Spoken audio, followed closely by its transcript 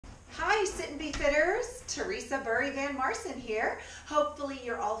Hi, Sit and Be Fitters. Teresa Burry Van Marson here. Hopefully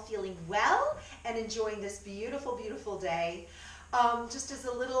you're all feeling well and enjoying this beautiful, beautiful day. Just as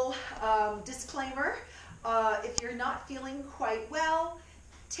a little disclaimer, if you're not feeling quite well,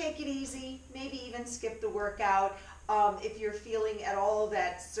 take it easy, maybe even skip the workout. If you're feeling at all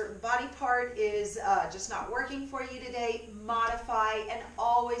that certain body part is just not working for you today, modify, and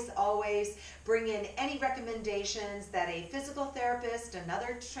always, always bring in any recommendations that a physical therapist,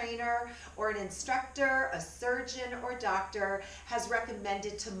 another trainer, or an instructor, a surgeon, or doctor has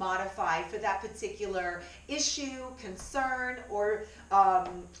recommended to modify for that particular issue, concern, or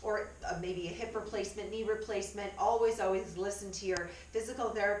maybe a hip replacement, knee replacement. Always, always listen to your physical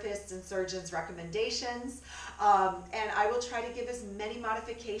therapists and surgeons' recommendations. And I will try to give as many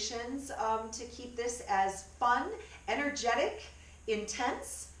modifications to keep this as fun, energetic,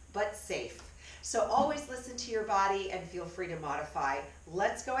 intense, but safe. So always listen to your body and feel free to modify.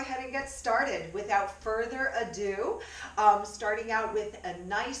 Let's go ahead and get started. Without further ado, starting out with a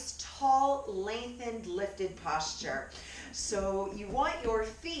nice, tall, lengthened, lifted posture. So you want your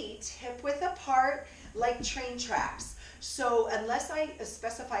feet hip-width apart like train tracks. So unless I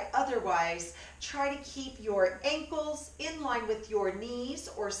specify otherwise, try to keep your ankles in line with your knees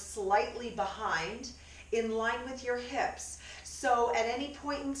or slightly behind, in line with your hips. So at any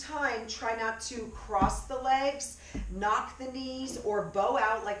point in time, try not to cross the legs, knock the knees, or bow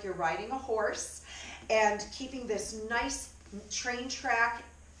out like you're riding a horse, and keeping this nice train track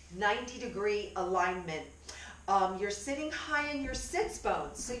 90-degree alignment. You're sitting high in your sits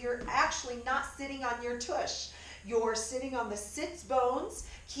bones, so you're actually not sitting on your tush. You're sitting on the sits bones,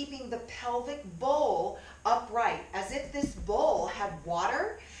 keeping the pelvic bowl upright, as if this bowl had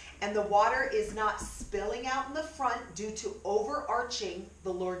water, and the water is not spilling out in the front due to overarching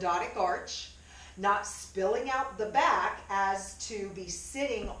the lordotic arch, not spilling out the back as to be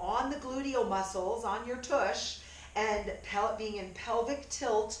sitting on the gluteal muscles on your tush, and being in pelvic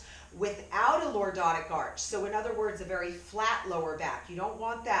tilt without a lordotic arch. So in other words, a very flat lower back. You don't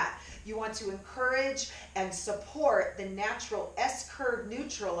want that. You want to encourage and support the natural S-curve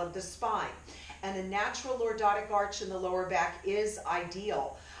neutral of the spine. And a natural lordotic arch in the lower back is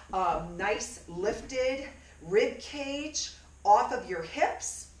ideal. Nice lifted rib cage off of your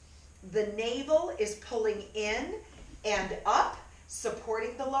hips. The navel is pulling in and up,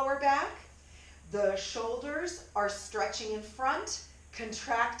 supporting the lower back. The shoulders are stretching in front,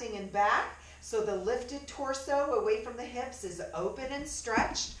 contracting in back. So the lifted torso away from the hips is open and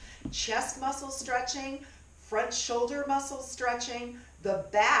stretched. Chest muscles stretching, front shoulder muscles stretching, the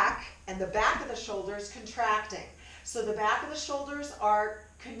back and the back of the shoulders contracting. So the back of the shoulders are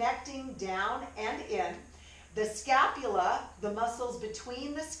connecting down and in. The scapula, the muscles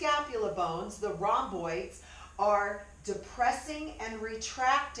between the scapula bones, the rhomboids, are depressing and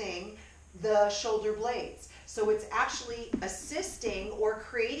retracting the shoulder blades. So it's actually assisting or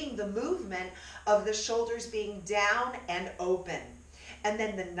creating the movement of the shoulders being down and open. And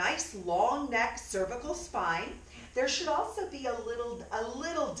then the nice long neck cervical spine. There should also be a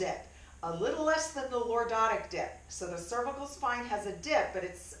little dip, a little less than the lordotic dip. So the cervical spine has a dip, but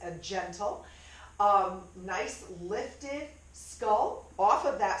it's a gentle, nice lifted skull off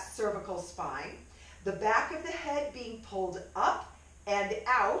of that cervical spine. The back of the head being pulled up and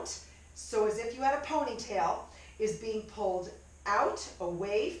out, so as if you had a ponytail, is being pulled out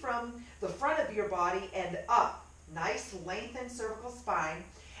away from the front of your body and up. Nice lengthened cervical spine.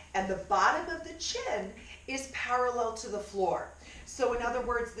 And the bottom of the chin is parallel to the floor. So in other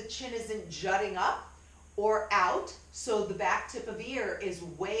words, the chin isn't jutting up or out, so the back tip of ear is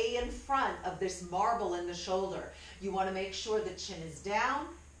way in front of this marble in the shoulder. You want to make sure the chin is down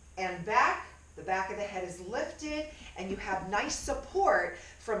and back, the back of the head is lifted, and you have nice support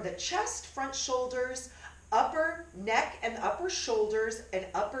from the chest, front shoulders, upper neck and upper shoulders and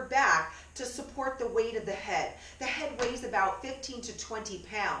upper back to support the weight of the head. The head weighs about 15 to 20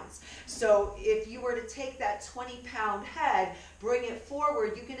 pounds. So if you were to take that 20-pound head, bring it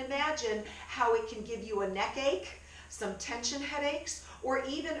forward, you can imagine how it can give you a neck ache, some tension headaches, or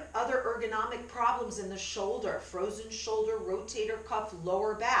even other ergonomic problems in the shoulder, frozen shoulder, rotator cuff,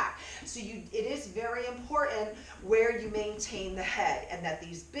 lower back. So it is very important where you maintain the head and that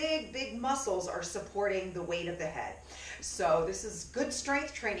these big, big muscles are supporting the weight of the head. So this is good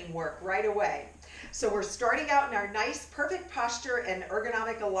strength training work right away. So we're starting out in our nice, perfect posture and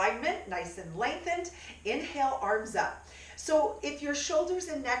ergonomic alignment, nice and lengthened. Inhale, arms up. So if your shoulders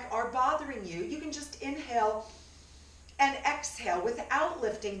and neck are bothering you, you can just inhale and exhale without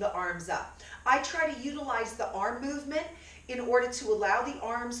lifting the arms up. I try to utilize the arm movement in order to allow the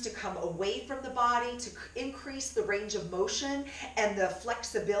arms to come away from the body, to increase the range of motion and the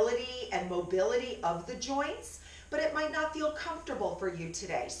flexibility and mobility of the joints. But it might not feel comfortable for you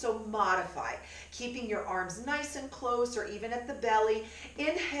today, so modify. Keeping your arms nice and close or even at the belly.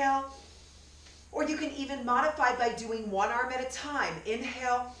 Inhale, or you can even modify by doing one arm at a time.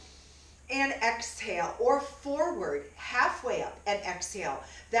 Inhale and exhale, or forward, halfway up and exhale.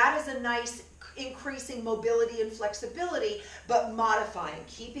 That is a nice increasing mobility and flexibility, but modifying,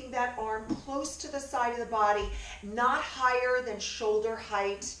 keeping that arm close to the side of the body, not higher than shoulder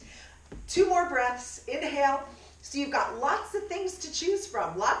height. 2 more breaths. Inhale. So you've got lots of things to choose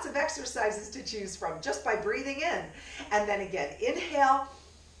from, lots of exercises to choose from just by breathing in. And then again, inhale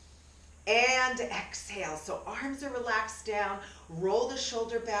and exhale. So arms are relaxed down, roll the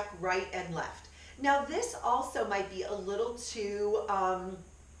shoulder back right and left. Now this also might be a little too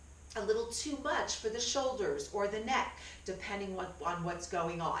much for the shoulders or the neck, depending on what's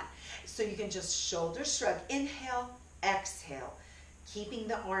going on. So you can just shoulder shrug, inhale, exhale, keeping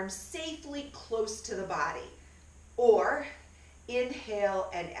the arms safely close to the body. Or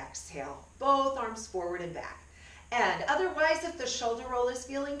inhale and exhale, both arms forward and back. And otherwise, if the shoulder roll is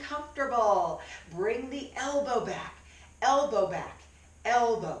feeling comfortable, bring the elbow back,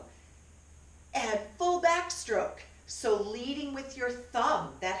 elbow, and full backstroke. So leading with your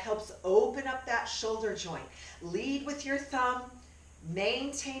thumb, that helps open up that shoulder joint. Lead with your thumb,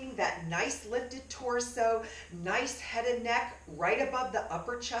 maintaining that nice lifted torso, nice head and neck right above the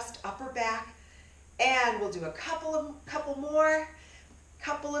upper chest, upper back. And we'll do a couple more,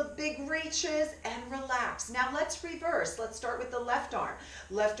 couple of big reaches and relax. Now let's reverse. Let's start with the left arm.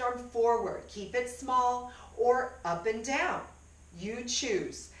 Left arm forward, keep it small, or up and down. You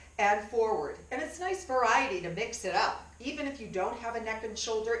choose. And forward. And it's nice variety to mix it up. Even if you don't have a neck and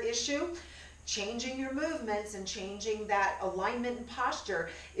shoulder issue, changing your movements and changing that alignment and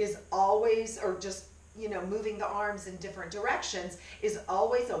posture is always, or just moving the arms in different directions is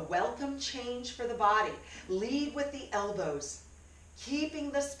always a welcome change for the body. Lead with the elbows,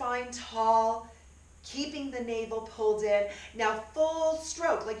 keeping the spine tall, keeping the navel pulled in. Now full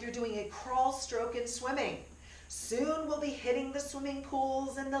stroke, like you're doing a crawl stroke in swimming. Soon we'll be hitting the swimming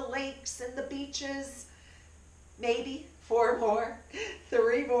pools and the lakes and the beaches. Maybe 4 more,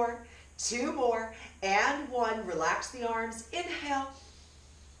 3 more, 2 more, and 1. Relax the arms. Inhale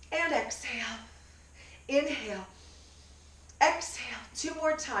and exhale. Inhale, exhale, 2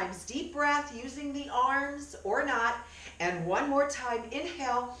 more times. Deep breath using the arms or not. And 1 more time.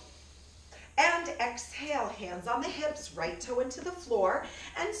 Inhale and exhale. Hands on the hips, right toe into the floor,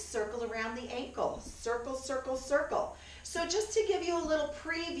 and circle around the ankle. Circle, circle, circle. So just to give you a little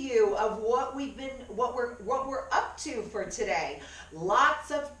preview of what we're up to for today.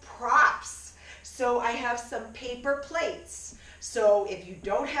 Lots of props. So I have some paper plates. So if you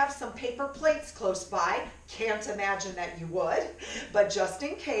don't have some paper plates close by, can't imagine that you would, but just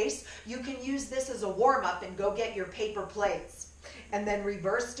in case, you can use this as a warm-up and go get your paper plates. And then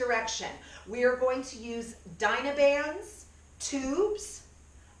reverse direction. We are going to use Dynabands, tubes,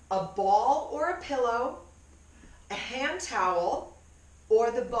 a ball or a pillow, a hand towel, or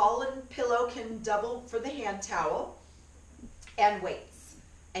the ball and pillow can double for the hand towel, and weights.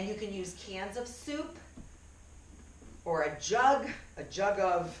 And you can use cans of soup, or a jug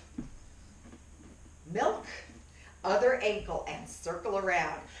of milk, other ankle, and circle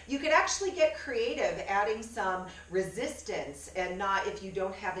around. You could actually get creative adding some resistance, and not, if you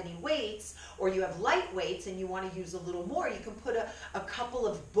don't have any weights or you have light weights and you want to use a little more, you can put a couple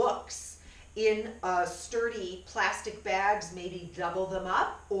of books in sturdy plastic bags, maybe double them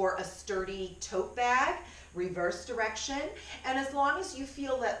up, or a sturdy tote bag, reverse direction. And as long as you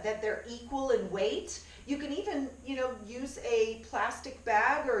feel that they're equal in weight, you can even, use a plastic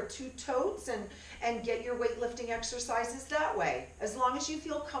bag or 2 totes and get your weightlifting exercises that way, as long as you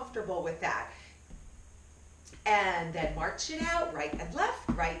feel comfortable with that. And then march it out, right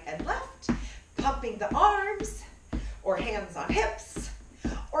and left, pumping the arms, or hands on hips,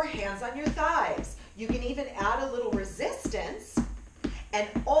 or hands on your thighs. You can even add a little resistance. And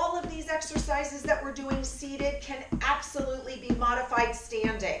all of these exercises that we're doing seated can absolutely be modified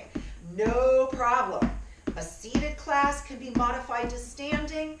standing. No problem. A seated class can be modified to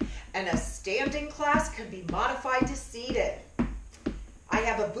standing, and a standing class can be modified to seated. I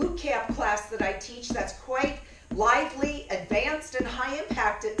have a boot camp class that I teach that's quite lively, advanced, and high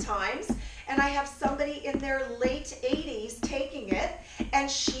impact at times, and I have somebody in their late 80s taking it,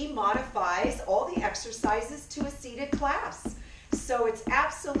 and she modifies all the exercises to a seated class. So it's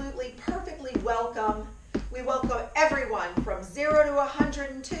absolutely perfectly welcome. We welcome everyone from 0 to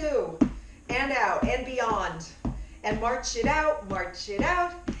 102 and out and beyond. and march it out,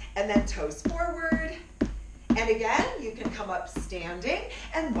 and then toes forward. And again, you can come up standing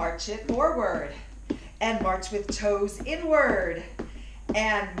and march it forward. And march with toes inward.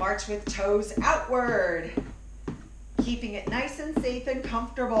 And march with toes outward. Keeping it nice and safe and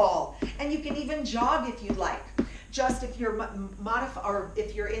comfortable. And you can even jog if you'd like. Just if you're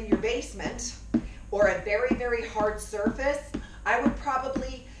if you're in your basement or a very, very hard surface, I would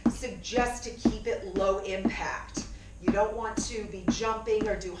probably suggest to keep it low impact. You don't want to be jumping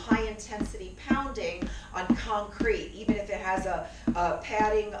or do high intensity pounding on concrete, even if it has a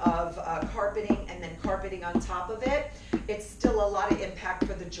padding of carpeting and then carpeting on top of it. It's still a lot of impact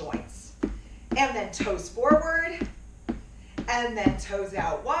for the joints. And then toes forward, and then toes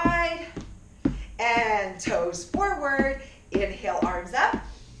out wide, and toes forward. Inhale, arms up.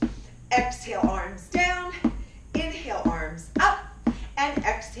 Exhale, arms down. Inhale, arms up. And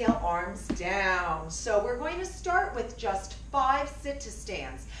exhale, arms down. So we're going to start with just 5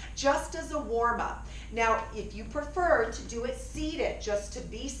 sit-to-stands, just as a warm-up. Now, if you prefer to do it seated, just to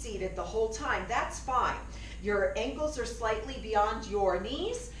be seated the whole time, that's fine. Your ankles are slightly beyond your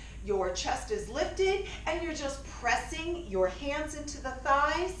knees, your chest is lifted, and you're just pressing your hands into the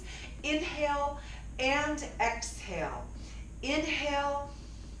thighs. Inhale and exhale. Inhale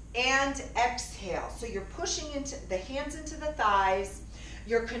and exhale. So you're pushing into the hands into the thighs,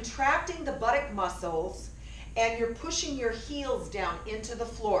 you're contracting the buttock muscles, and you're pushing your heels down into the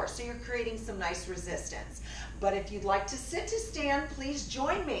floor. So you're creating some nice resistance. But if you'd like to sit to stand, please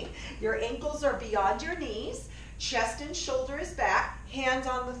join me. Your ankles are beyond your knees, chest and shoulder is back, hands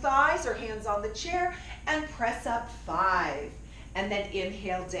on the thighs or hands on the chair, and press up 5. And then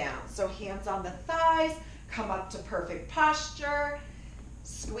inhale down. So hands on the thighs, come up to perfect posture.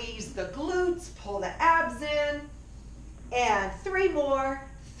 Squeeze the glutes, pull the abs in, and 3 more.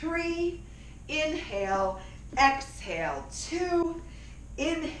 3, inhale, exhale, 2,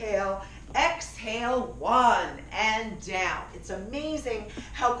 inhale, exhale, 1, and down. It's amazing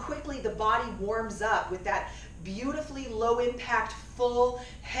how quickly the body warms up with that beautifully low impact, full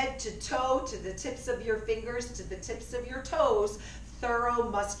head to toe, to the tips of your fingers, to the tips of your toes, thorough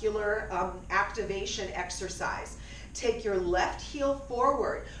muscular activation exercise. Take your left heel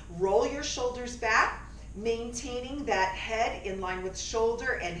forward, roll your shoulders back, maintaining that head in line with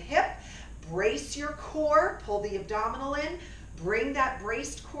shoulder and hip. Brace your core, pull the abdominal in, bring that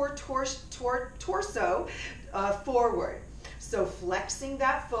braced core torso forward. So flexing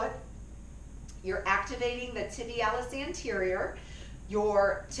that foot, you're activating the tibialis anterior.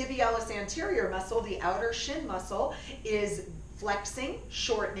 Your tibialis anterior muscle, the outer shin muscle, is flexing,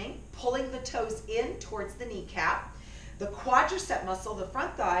 shortening, pulling the toes in towards the kneecap. The quadricep muscle, the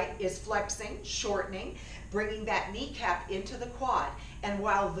front thigh, is flexing, shortening, bringing that kneecap into the quad. And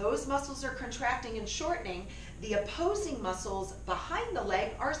while those muscles are contracting and shortening, the opposing muscles behind the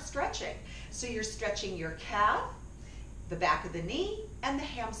leg are stretching. So you're stretching your calf, the back of the knee, and the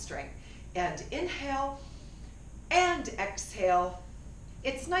hamstring. And inhale and exhale.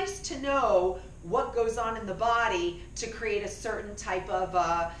 It's nice to know what goes on in the body to create a certain type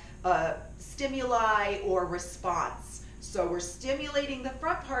of stimuli or response. So we're stimulating the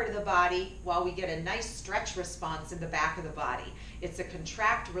front part of the body while we get a nice stretch response in the back of the body. It's a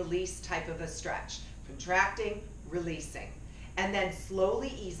contract-release type of a stretch. Contracting, releasing. And then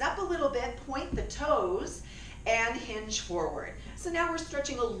slowly ease up a little bit, point the toes, and hinge forward. So now we're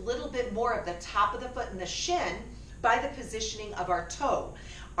stretching a little bit more of the top of the foot and the shin by the positioning of our toe.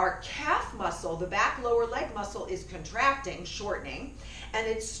 Our calf muscle, the back lower leg muscle, is contracting, shortening, and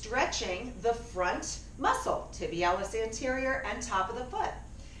it's stretching the front muscle, tibialis anterior and top of the foot.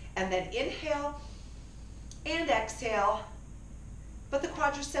 And then inhale and exhale, but the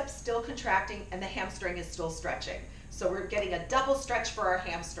quadriceps still contracting and the hamstring is still stretching. So we're getting a double stretch for our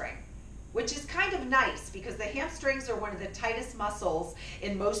hamstring, which is kind of nice because the hamstrings are one of the tightest muscles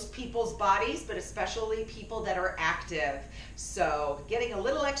in most people's bodies, but especially people that are active. So getting a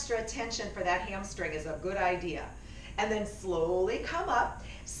little extra attention for that hamstring is a good idea. And then slowly come up,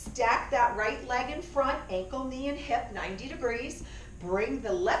 stack that right leg in front, ankle, knee, and hip, 90 degrees. Bring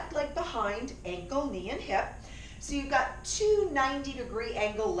the left leg behind, ankle, knee, and hip. So you've got 2 90-degree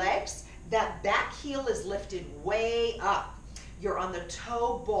angle legs. That back heel is lifted way up. You're on the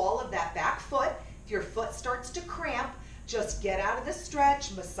toe ball of that back foot. If your foot starts to cramp, just get out of the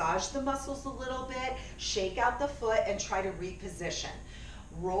stretch, massage the muscles a little bit, shake out the foot, and try to reposition.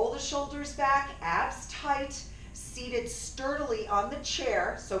 Roll the shoulders back, abs tight, seated sturdily on the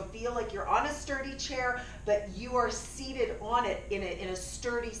chair. So feel like you're on a sturdy chair, but you are seated on it in a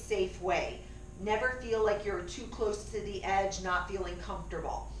sturdy, safe way. Never feel like you're too close to the edge, not feeling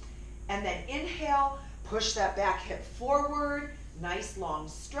comfortable. And then inhale, Push that back hip forward. Nice long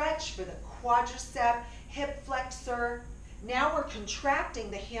stretch for the quadricep, hip flexor. Now we're contracting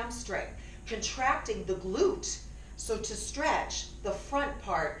the hamstring, contracting the glute. So to stretch the front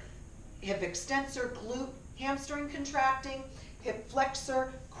part, hip extensor, glute, hamstring contracting, hip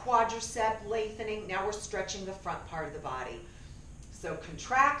flexor, quadricep lengthening. Now we're stretching the front part of the body. So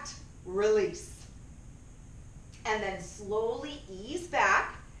contract, release. And then slowly ease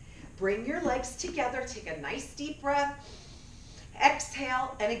back. Bring your legs together. Take a nice deep breath.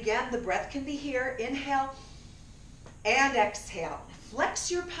 Exhale. And again, the breath can be here. Inhale and exhale. Flex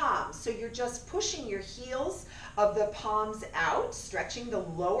your palms. So you're just pushing your heels of the palms out, stretching the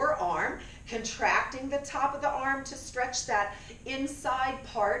lower arm, contracting the top of the arm to stretch that inside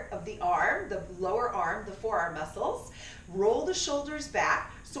part of the arm, the lower arm, the forearm muscles. Roll the shoulders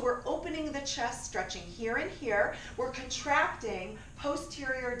back. So we're opening the chest, stretching here and here. We're contracting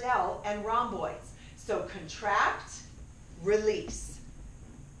posterior delt and rhomboids. So contract, release.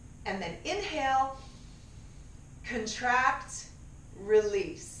 And then inhale, contract,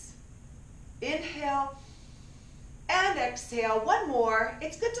 release. Inhale and exhale. One more.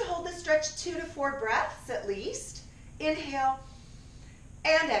 It's good to hold this stretch 2 to 4 breaths at least. Inhale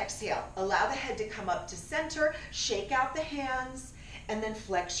and exhale. Allow the head to come up to center. Shake out the hands and then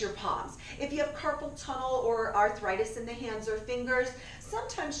flex your palms. If you have carpal tunnel or arthritis in the hands or fingers,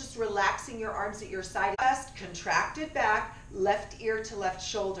 sometimes just relaxing your arms at your side. Chest, contract it back, left ear to left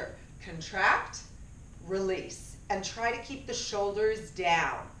shoulder. Contract, release. And try to keep the shoulders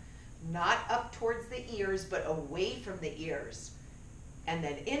down. Not up towards the ears, but away from the ears. And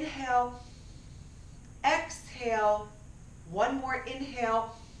then inhale, exhale, one more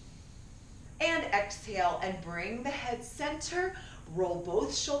inhale, and exhale, and bring the head center. Roll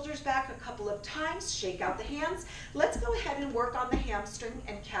both shoulders back a couple of times, shake out the hands. Let's go ahead and work on the hamstring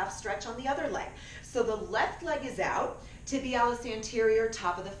and calf stretch on the other leg. So the left leg is out, tibialis anterior,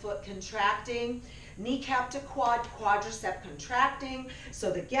 top of the foot contracting, kneecap to quad, quadricep contracting.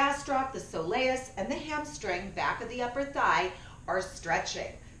 So the gastroc, the soleus, and the hamstring, back of the upper thigh, are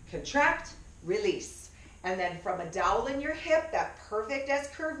stretching. Contract, release. And then from a dowel in your hip, that perfect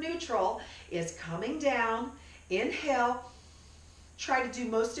S-curve neutral is coming down. Inhale. Try to do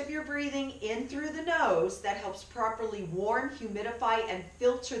most of your breathing in through the nose. That helps properly warm, humidify, and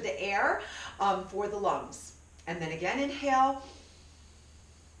filter the air for the lungs. And then again, inhale,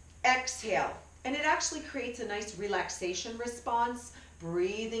 exhale. And it actually creates a nice relaxation response.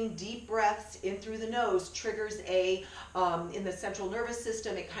 Breathing deep breaths in through the nose triggers in the central nervous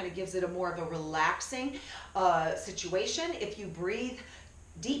system, it kind of gives it a more of a relaxing situation. If you breathe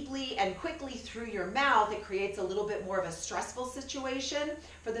deeply and quickly through your mouth, it creates a little bit more of a stressful situation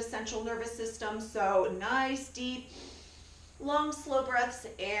for the central nervous system. So nice, deep, long, slow breaths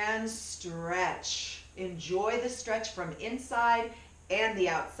and stretch. Enjoy the stretch from inside and the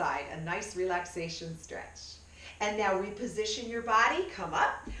outside. A nice relaxation stretch. And now reposition your body. Come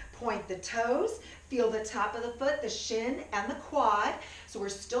up, point the toes, feel the top of the foot, the shin, and the quad. So we're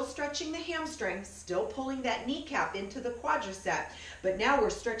still stretching the hamstring, still pulling that kneecap into the quadricep. But now we're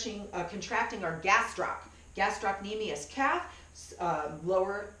stretching, contracting our gastroc, gastrocnemius calf,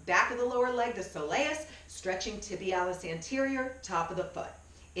 lower back of the lower leg, the soleus, stretching tibialis anterior, top of the foot.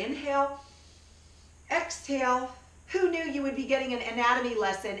 Inhale, exhale. Who knew you would be getting an anatomy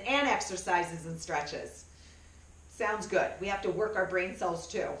lesson and exercises and stretches? Sounds good. We have to work our brain cells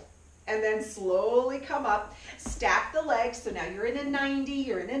too. And then slowly come up, stack the legs. So now you're in a 90,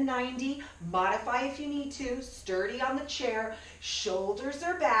 you're in a 90. Modify if you need to, sturdy on the chair. Shoulders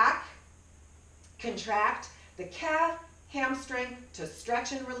are back. Contract the calf, hamstring to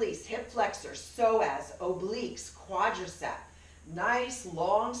stretch and release. Hip flexor, psoas, obliques, quadricep. Nice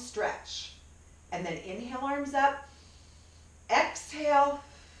long stretch. And then inhale, arms up. Exhale.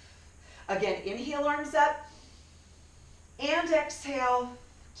 Again, inhale, arms up. And exhale.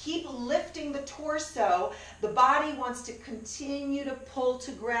 Keep lifting the torso. The body wants to continue to pull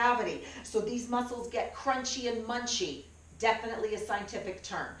to gravity. So these muscles get crunchy and munchy. Definitely a scientific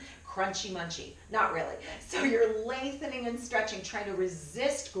term. Crunchy munchy. Not really. So you're lengthening and stretching, trying to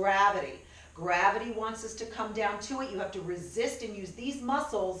resist gravity. Gravity wants us to come down to it. You have to resist and use these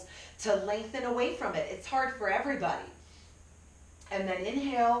muscles to lengthen away from it. It's hard for everybody. And then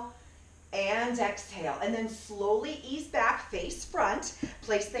inhale and exhale. And then slowly ease back, face front.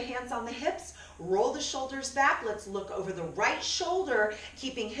 Place the hands on the hips. Roll the shoulders back. Let's look over the right shoulder,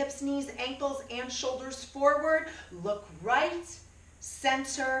 keeping hips, knees, ankles, and shoulders forward. Look right,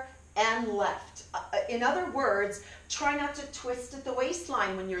 center, and left. In other words, try not to twist at the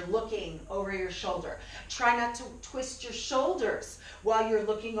waistline when you're looking over your shoulder. Try not to twist your shoulders while you're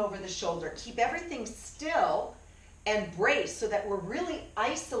looking over the shoulder. Keep everything still and brace so that we're really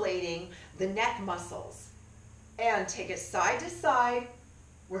isolating the neck muscles. And take it side to side.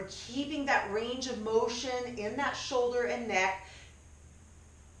 We're keeping that range of motion in that shoulder and neck.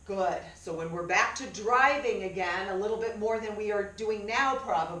 Good. So when we're back to driving again, a little bit more than we are doing now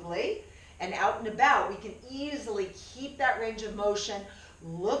probably, and out and about, we can easily keep that range of motion,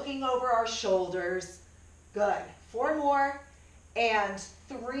 looking over our shoulders. Good. 4 more and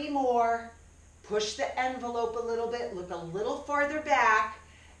 3 more. Push the envelope a little bit, look a little farther back,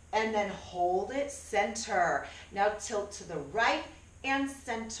 and then hold it center. Now tilt to the right and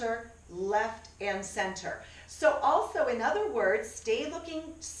center, left and center. So also, in other words, stay looking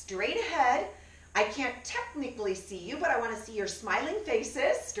straight ahead. I can't technically see you, but I want to see your smiling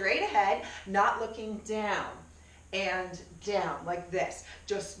faces straight ahead, not looking down and down like this.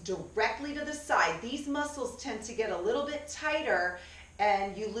 Just directly to the side. These muscles tend to get a little bit tighter,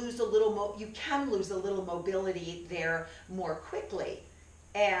 and you can lose a little mobility there more quickly.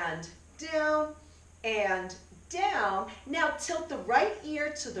 And down and down. Now tilt the right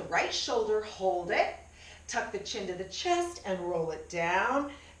ear to the right shoulder, hold it. Tuck the chin to the chest and roll it down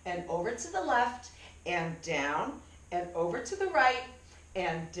and over to the left and down and over to the right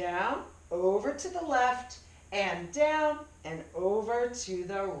and down, over to the left and down and over to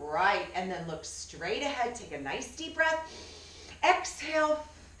the right. And then look straight ahead. Take a nice deep breath. Exhale,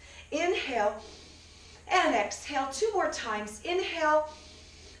 inhale, and exhale. 2 more times. Inhale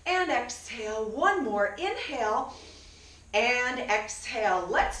and exhale. 1 more. Inhale and exhale.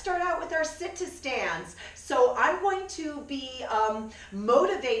 Let's start out with our sit to stands. So I'm going to be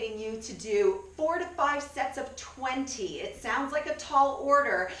motivating you to do 4 to 5 sets of 20. It sounds like a tall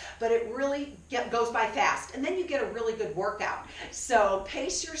order, but it really goes by fast. And then you get a really good workout. So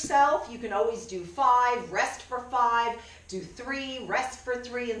pace yourself. You can always do 5, rest for 5, do 3, rest for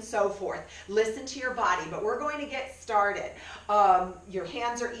 3, and so forth. Listen to your body, but we're going to get started. Your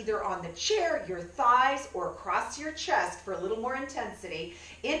hands are either on the chair, your thighs, or across your chest for a little more intensity.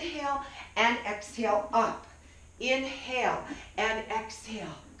 Inhale and exhale up. Inhale and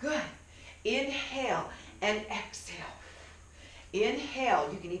exhale. Good. Inhale and exhale. Inhale.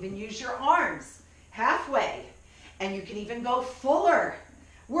 You can even use your arms halfway, and you can even go fuller.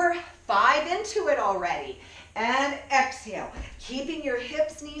 We're 5 into it already. And exhale, keeping your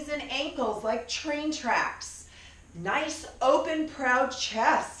hips, knees, and ankles like train tracks. Nice, open, proud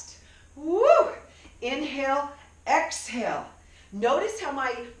chest. Woo! Inhale, exhale. Notice how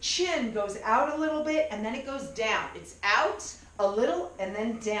my chin goes out a little bit and then it goes down. It's out a little and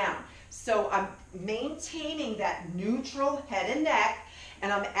then down. So I'm maintaining that neutral head and neck,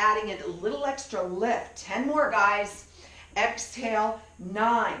 and I'm adding a little extra lift. 10 more, guys. Exhale,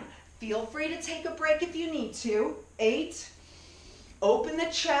 9. Feel free to take a break if you need to. 8. Open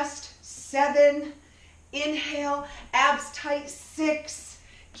the chest. 7. Inhale, abs tight. 6.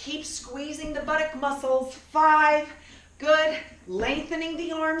 Keep squeezing the buttock muscles. 5. Good. Lengthening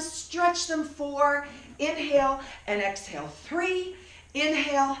the arms. Stretch them. 4. Inhale and exhale. 3.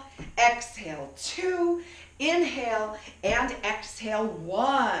 Inhale, exhale. 2. Inhale and exhale.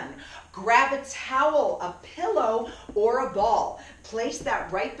 1. Grab a towel, a pillow, or a ball. Place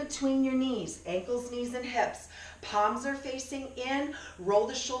that right between your knees, ankles, knees, and hips. Palms are facing in. Roll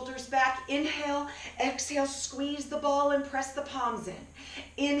the shoulders back. Inhale, exhale, squeeze the ball and press the palms in.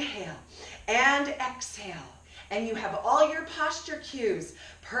 Inhale and exhale. And you have all your posture cues.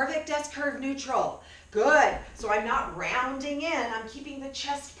 Perfect S-curve neutral. Good. So I'm not rounding in. I'm keeping the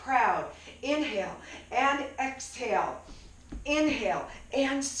chest proud. Inhale and exhale. Inhale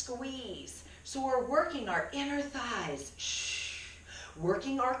and squeeze. So we're working our inner thighs. Shh.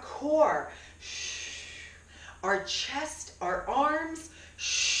 Working our core. Shh. Our chest, our arms.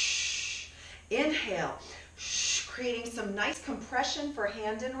 Shh. Inhale. Shh. Creating some nice compression for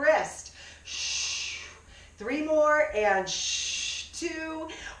hand and wrist. Shh. 3 more and shh. 2.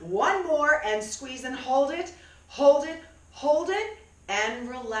 1 more and squeeze and hold it. Hold it. Hold it and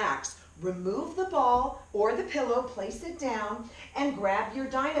relax. Remove the ball or the pillow, place it down, and grab your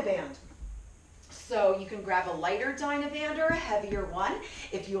Dynaband. So you can grab a lighter Dynaband or a heavier one.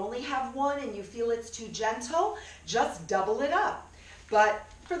 If you only have one and you feel it's too gentle, just double it up. But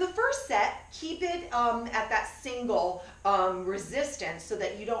for the first set, keep it at that single resistance so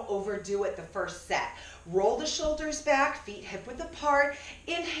that you don't overdo it the first set. Roll the shoulders back, feet hip width apart.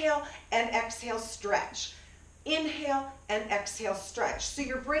 Inhale and exhale, stretch. Inhale and exhale, stretch. So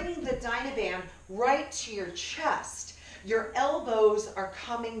you're bringing the Dynaband right to your chest. your elbows are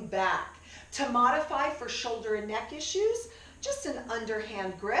coming back. To modify for shoulder and neck issues, just an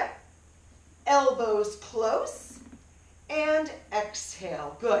underhand grip, elbows close, and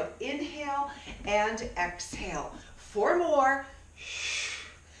exhale. Good. Inhale and exhale. 4 more.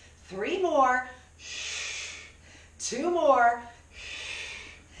 3 more. 2 more.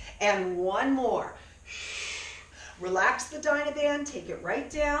 And 1 more. Relax the Dynaband, take it right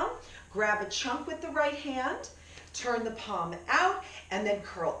down, grab a chunk with the right hand, turn the palm out, and then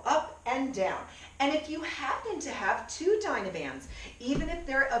curl up and down. And if you happen to have 2 Dynabands, even if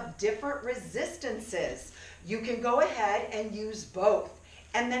they're of different resistances, you can go ahead and use both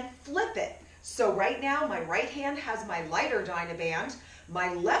and then flip it. So right now my right hand has my lighter Dynaband,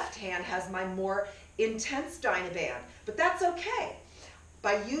 my left hand has my more intense Dynaband, but that's okay.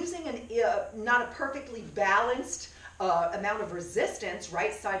 By using not a perfectly balanced amount of resistance,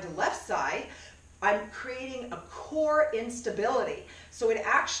 right side to left side, I'm creating a core instability. So it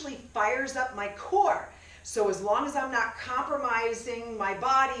actually fires up my core. So as long as I'm not compromising my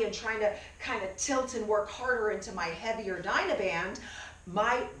body and trying to kind of tilt and work harder into my heavier Dynaband,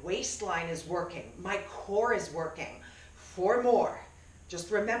 my waistline is working, my core is working. 4 more.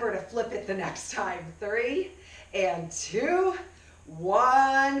 Just remember to flip it the next time. 3 and 2.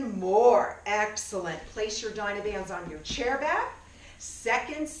 1 more. Excellent. Place your Dynabands on your chair back.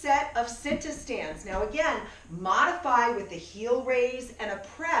 Second set of Synta-stands. Now again, modify with a heel raise and a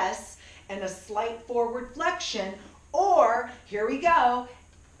press and a slight forward flexion, or here we go,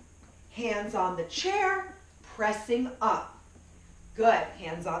 hands on the chair, pressing up. Good.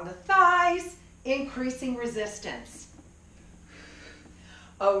 Hands on the thighs, increasing resistance.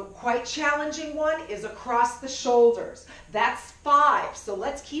 A quite challenging one is across the shoulders. That's 5, so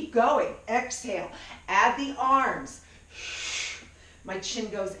let's keep going. Exhale, add the arms. My chin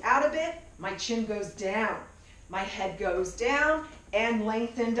goes out a bit, my chin goes down. My head goes down and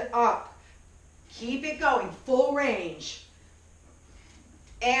lengthened up. Keep it going, full range.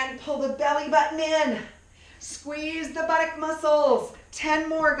 And pull the belly button in. Squeeze the buttock muscles. 10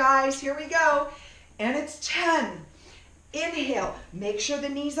 more, guys, here we go. And it's 10. Inhale, make sure the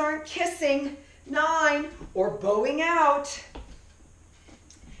knees aren't kissing. 9, or bowing out.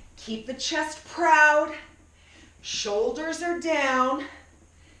 Keep the chest proud. Shoulders are down.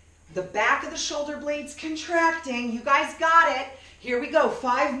 The back of the shoulder blades contracting. You guys got it. Here we go,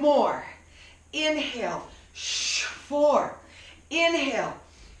 5 more. Inhale, 4. Inhale,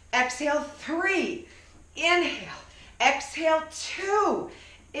 exhale, 3. Inhale, exhale, 2.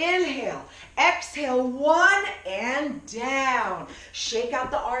 Inhale, exhale, 1, and down. Shake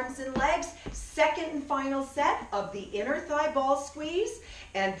out the arms and legs. Second and final set of the inner thigh ball squeeze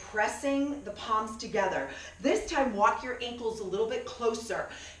and pressing the palms together. This time, walk your ankles a little bit closer,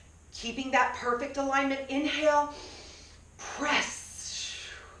 keeping that perfect alignment. Inhale, press.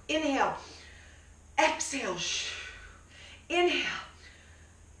 Inhale, exhale. Inhale,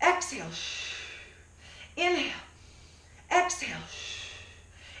 exhale. Inhale, exhale.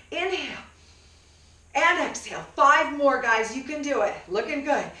 Inhale and exhale. 5 more, guys. You can do it. Looking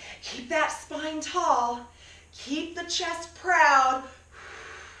good. Keep that spine tall. Keep the chest proud.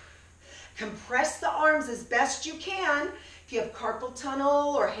 Compress the arms as best you can. If you have carpal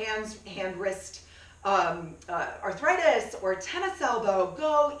tunnel or hand-wrist arthritis or tennis elbow,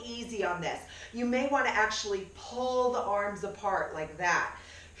 go easy on this. You may want to actually pull the arms apart like that.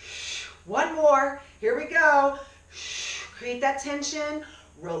 1 more. Here we go. Create that tension.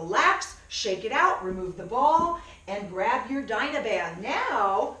 Relax, shake it out, remove the ball, and grab your Dynaband.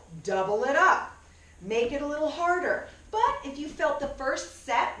 Now, double it up. Make it a little harder. But if you felt the first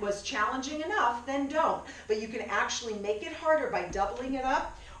set was challenging enough, then don't. But you can actually make it harder by doubling it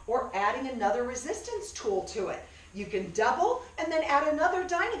up or adding another resistance tool to it. You can double and then add another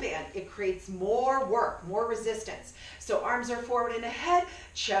Dynaband. It creates more work, more resistance. So arms are forward and ahead,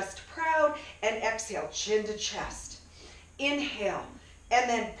 chest proud, and exhale, chin to chest. Inhale. And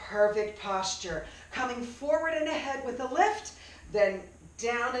then perfect posture. Coming forward and ahead with a lift, then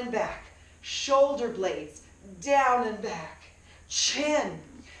down and back. Shoulder blades, down and back. Chin,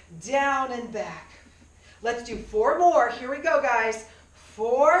 down and back. Let's do 4 more. Here we go, guys.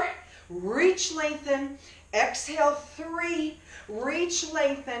 4, reach, lengthen. Exhale, 3, reach,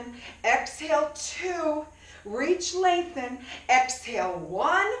 lengthen. Exhale, 2, reach, lengthen. Exhale,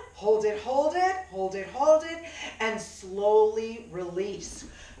 1, hold it, hold it, hold it, hold it, and slowly release.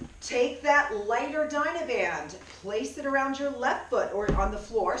 Take that lighter Dynaband, place it around your left foot or on the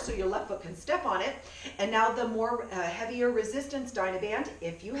floor so your left foot can step on it. And now the more heavier resistance Dynaband,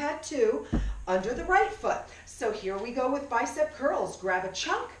 if you had to, under the right foot. So here we go with bicep curls. Grab a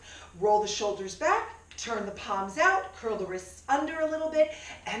chunk, roll the shoulders back, Turn the palms out, curl the wrists under a little bit,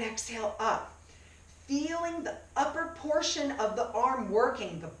 and exhale up. Feeling the upper portion of the arm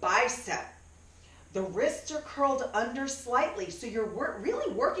working, the bicep. The wrists are curled under slightly, so you're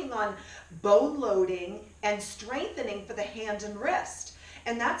really working on bone loading and strengthening for the hand and wrist.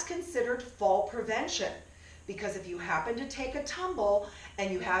 And that's considered fall prevention, because if you happen to take a tumble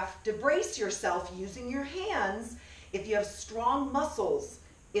and you have to brace yourself using your hands, if you have strong muscles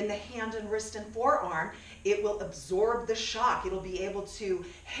in the hand and wrist and forearm, it will absorb the shock. It'll be able to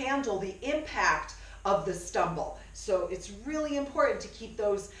handle the impact of the stumble. So it's really important to keep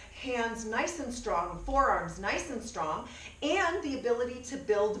those hands nice and strong, forearms nice and strong, and the ability to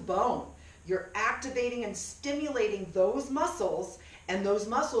build bone. You're activating and stimulating those muscles, and those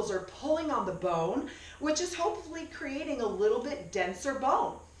muscles are pulling on the bone, which is hopefully creating a little bit denser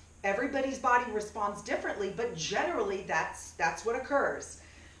bone. Everybody's body responds differently, but generally that's what occurs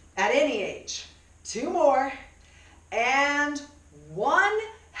at any age. 2 more, and 1.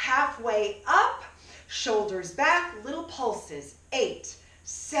 Halfway up, shoulders back, little pulses. 8,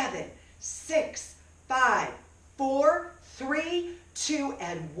 7, 6, 5, 4, 3, 2,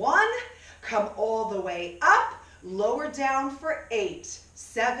 and 1. Come all the way up, lower down for 8,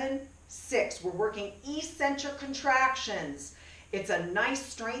 7, 6. We're working eccentric contractions. It's a nice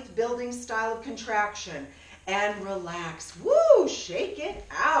strength building style of contraction. And relax. Woo! Shake it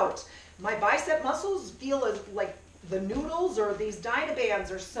out. My bicep muscles feel like the noodles or these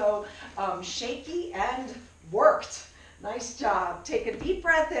Dynabands are so shaky and worked. Nice job. Take a deep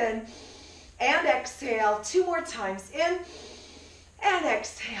breath in and exhale. 2 more times. In and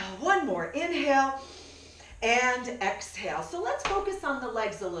exhale. 1 more. Inhale and exhale. So let's focus on the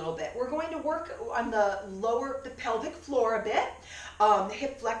legs a little bit. We're going to work on the pelvic floor a bit.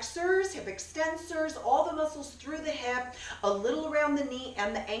 Hip flexors, hip extensors, all the muscles through the hip, a little around the knee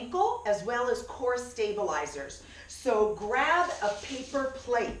and the ankle, as well as core stabilizers. So grab a paper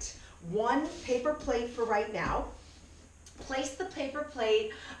plate, 1 paper plate for right now. Place the paper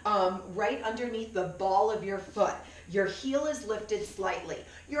plate right underneath the ball of your foot. Your heel is lifted slightly.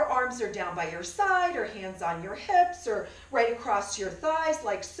 Your arms are down by your side, or hands on your hips, or right across your thighs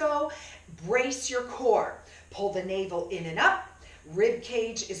like so. Brace your core. Pull the navel in and up. Rib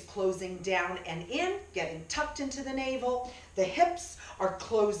cage is closing down and in, getting tucked into the navel. The hips are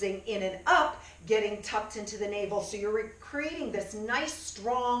closing in and up, getting tucked into the navel. So you're creating this nice,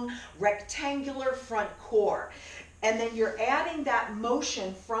 strong, rectangular front core. And then you're adding that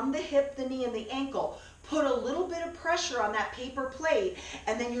motion from the hip, the knee, and the ankle. Put a little bit of pressure on that paper plate,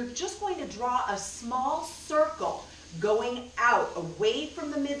 and then you're just going to draw a small circle going out, away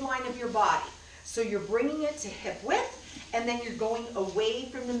from the midline of your body. So you're bringing it to hip width, and then you're going away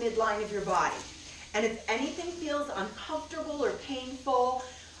from the midline of your body. And if anything feels uncomfortable or painful,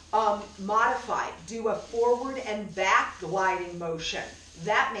 modify. Do a forward and back gliding motion.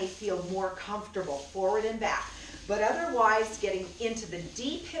 That may feel more comfortable, forward and back. But otherwise, getting into the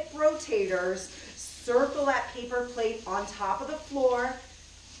deep hip rotators, circle that paper plate on top of the floor.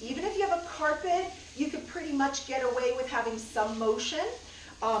 Even if you have a carpet, you could pretty much get away with having some motion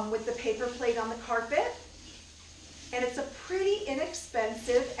with the paper plate on the carpet. And it's a pretty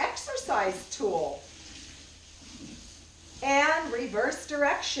inexpensive exercise tool. And reverse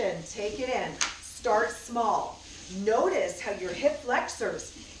direction, take it in. Start small. Notice how your hip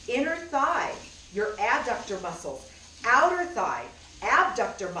flexors, inner thigh, your adductor muscles, outer thigh,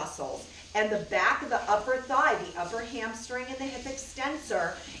 abductor muscles, and the back of the upper thigh, the upper hamstring and the hip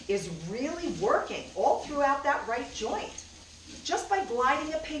extensor is really working all throughout that right joint, just by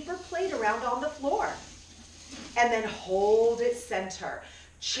gliding a paper plate around on the floor. And then hold it center.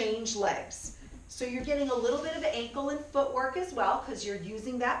 Change legs. So you're getting a little bit of ankle and footwork as well because you're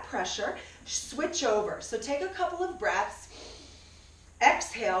using that pressure. Switch over. So take a couple of breaths.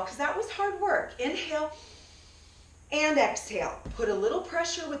 Exhale, because that was hard work. Inhale and exhale. Put a little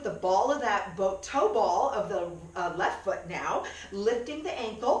pressure with the ball of that toe ball of the left foot now, lifting the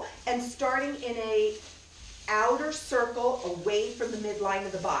ankle and starting in a outer circle away from the midline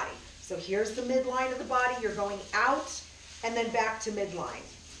of the body. So here's the midline of the body. You're going out and then back to midline.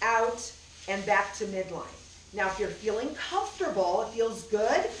 Out and back to midline. Now, if you're feeling comfortable, it feels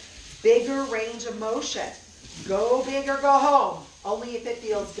good, bigger range of motion. Go big or go home, only if it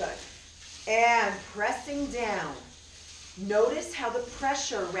feels good. And pressing down. Notice how the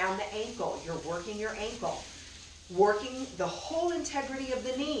pressure around the ankle, you're working your ankle, working the whole integrity of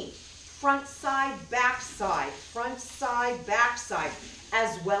the knee. Front side, back side,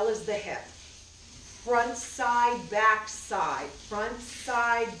 as well as the hip. Front side, back side, front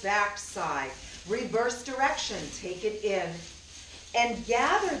side, back side. Reverse direction, take it in and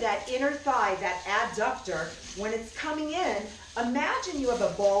gather that inner thigh, that adductor. When it's coming in, imagine you have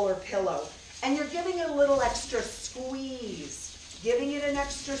a ball or pillow and you're giving it a little extra squeeze, giving it an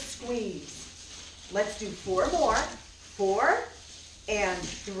extra squeeze. Let's do 4 more. 4 and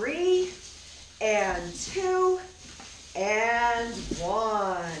 3 and 2 and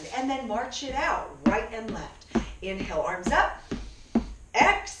 1. And then march it out, right and left. Inhale, arms up.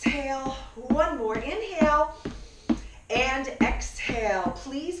 Exhale. 1 more. Inhale and exhale.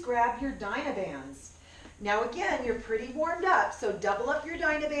 Please grab your Dynabands. Now again, you're pretty warmed up, so double up your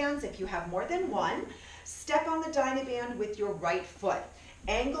Dynabands if you have more than one. Step on the Dynaband with your right foot.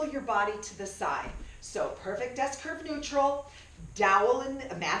 Angle your body to the side. So perfect S-curve neutral. Dowel in,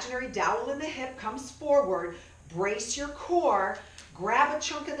 imaginary dowel in the hip comes forward. Brace your core. Grab a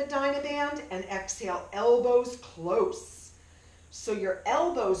chunk of the Dynaband and exhale, elbows close. So your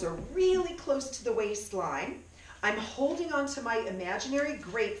elbows are really close to the waistline. I'm holding onto my imaginary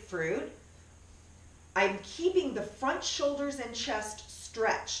grapefruit. I'm keeping the front shoulders and chest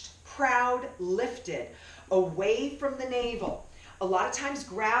stretched, proud, lifted, away from the navel. A lot of times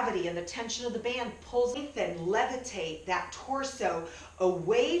gravity and the tension of the band pulls and levitate that torso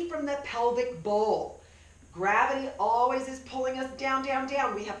away from the pelvic bowl. Gravity always is pulling us down, down,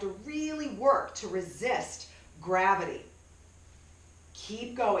 down. We have to really work to resist gravity.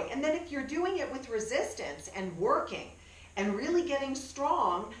 Keep going. And then if you're doing it with resistance and working and really getting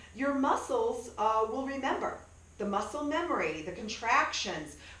strong, your muscles will remember. The muscle memory, the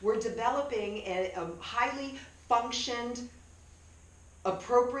contractions. We're developing a highly functioned,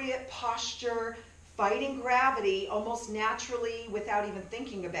 appropriate posture, fighting gravity almost naturally without even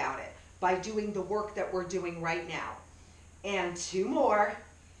thinking about it by doing the work that we're doing right now. And 2 more.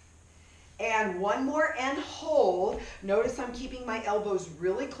 And 1 more and hold. Notice I'm keeping my elbows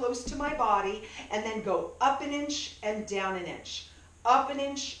really close to my body, and then go up an inch and down an inch. Up an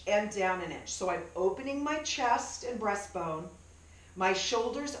inch and down an inch. So I'm opening my chest and breastbone. My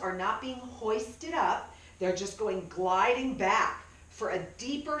shoulders are not being hoisted up. They're just going gliding back for a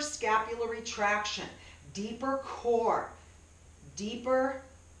deeper scapular retraction, deeper core, deeper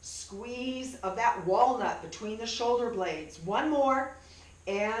squeeze of that walnut between the shoulder blades. 1 more.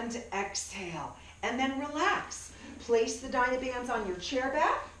 And exhale. And then relax. Place the Dynabands on your chair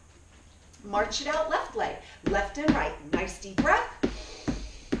back. March it out left leg, left and right. Nice deep breath.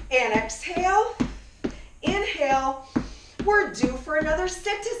 And exhale. Inhale. We're due for another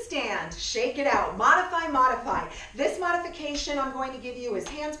sit to stand. Shake it out. Modify, modify. This modification I'm going to give you is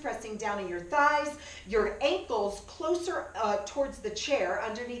hands pressing down on your thighs, your ankles closer towards the chair,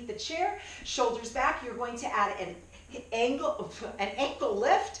 underneath the chair, shoulders back. You're going to add an ankle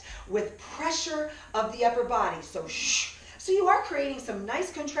lift with pressure of the upper body. So shh. So you are creating some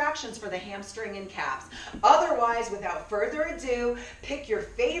nice contractions for the hamstring and calves. Otherwise, without further ado, pick your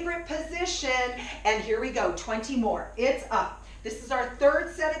favorite position, and here we go, 20 more. It's up. This is our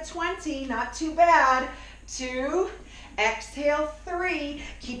 3rd set of 20, not too bad. 2, exhale, 3,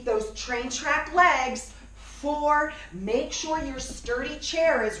 keep those train track legs. 4, make sure your sturdy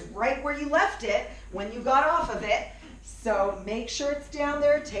chair is right where you left it when you got off of it. So make sure it's down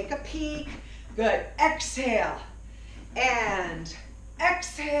there, take a peek. Good, exhale. And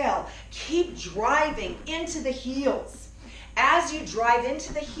exhale. Keep driving into the heels. As you drive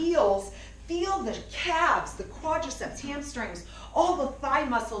into the heels, feel the calves, the quadriceps, hamstrings, all the thigh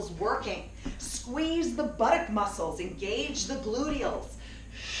muscles working. Squeeze the buttock muscles, engage the gluteals.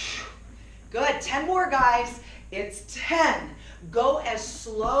 Good, 10 more guys. It's 10. Go as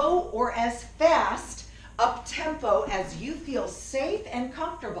slow or as fast, up tempo, as you feel safe and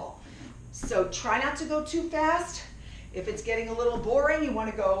comfortable. So try not to go too fast. If it's getting a little boring, you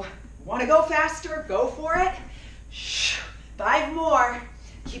want to go faster, go for it. 5 more.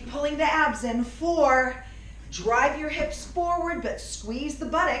 Keep pulling the abs in. 4. Drive your hips forward, but squeeze the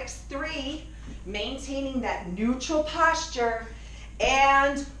buttocks. 3. Maintaining that neutral posture.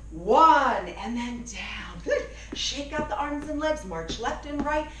 And 1. And then down. Good. Shake out the arms and legs. March left and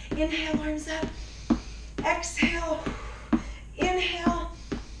right. Inhale, arms up. Exhale. Inhale.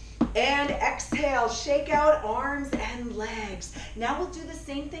 And exhale, shake out arms and legs. Now we'll do the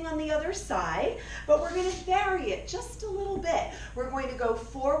same thing on the other side, but we're going to vary it just a little bit. We're going to go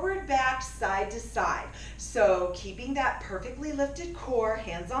forward, back, side to side. So keeping that perfectly lifted core,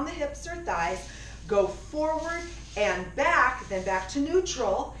 hands on the hips or thighs, go forward and back, then back to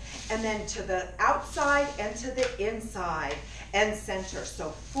neutral, and then to the outside and to the inside and center. So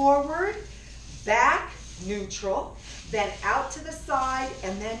forward, back, neutral, then out to the side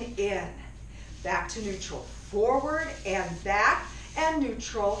and then in. Back to neutral. Forward and back and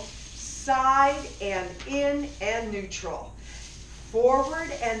neutral. Side and in and neutral. Forward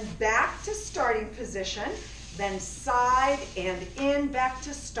and back to starting position. Then side and in, back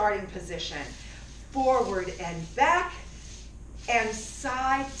to starting position. Forward and back, and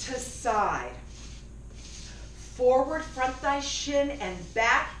side to side. Forward, front thigh, shin, and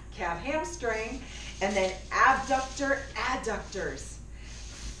back, calf, hamstring, and then abductor, adductors.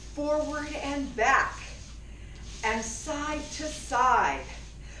 Forward and back, and side to side.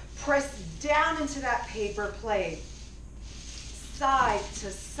 Press down into that paper plate. Side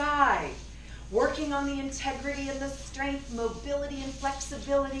to side. Working on the integrity and the strength, mobility and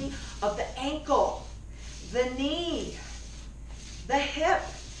flexibility of the ankle, the knee, the hip,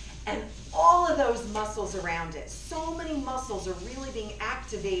 and all of those muscles around it. So many muscles are really being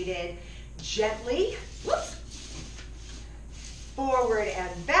activated gently. Whoops. Forward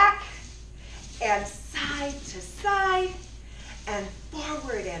and back, and side to side, and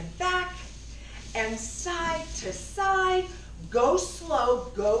forward and back, and side to side. Go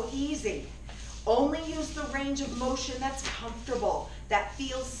slow, go easy. Only use the range of motion that's comfortable, that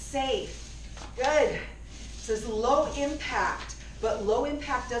feels safe. Good. It says low impact, but low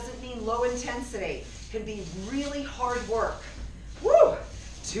impact doesn't mean low intensity. It can be really hard work. Woo!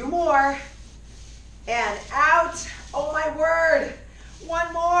 2 more. And out. Oh my word.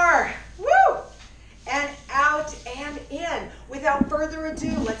 1 more. Woo! And out and in. Without further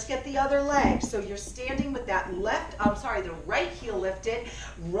ado, let's get the other leg. So you're standing with that the right heel lifted,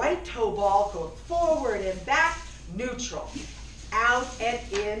 right toe ball, go forward and back, neutral. Out and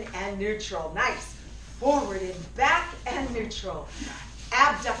in and neutral. Nice. Forward and back and neutral.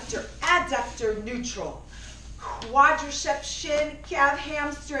 Abductor, adductor, neutral. Quadricep, shin, calf,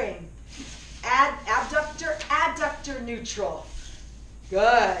 hamstring. Abductor, adductor, neutral.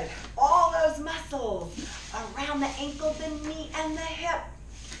 Good. All those muscles around the ankle, the knee, and the hip.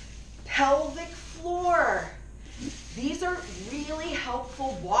 Pelvic floor. These are really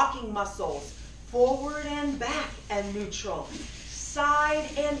helpful walking muscles. Forward and back and neutral. Side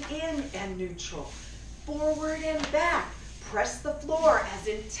and in and neutral. Forward and back. Press the floor as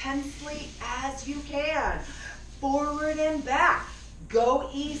intensely as you can. Forward and back. Go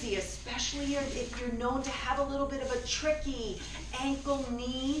easy, especially if you're known to have a little bit of a tricky ankle,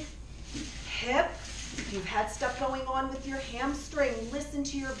 knee, hip. If you've had stuff going on with your hamstring, listen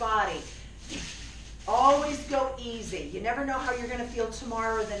to your body. Always go easy. You never know how you're going to feel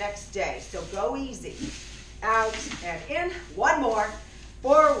tomorrow or the next day, so go easy. Out and in. 1 more.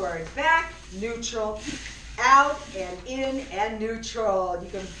 Forward, back, neutral. Out and in and neutral. You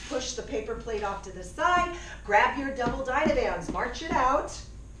can push the paper plate off to the side. Grab your double Dynabands. March it out.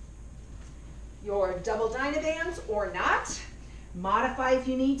 Your double Dynabands or not. Modify if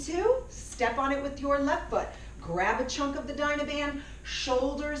you need to. Step on it with your left foot. Grab a chunk of the Dynaband.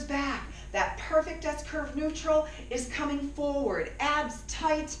 Shoulders back. That perfect S-curve neutral is coming forward. Abs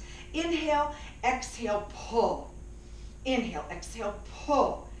tight. Inhale, exhale, pull. Inhale, exhale,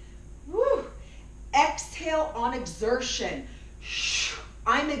 pull. Woo. Exhale on exertion.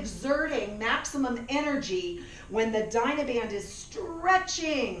 I'm exerting maximum energy when the Dynaband is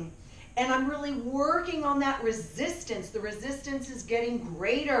stretching. And I'm really working on that resistance. The resistance is getting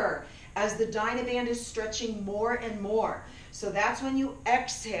greater as the Dynaband is stretching more and more. So that's when you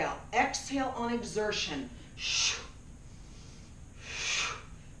exhale. Exhale on exertion.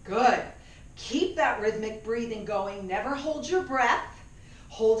 Good. Keep that rhythmic breathing going. Never hold your breath.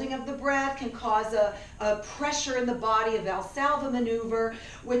 Holding of the breath can cause a pressure in the body, a Valsalva maneuver,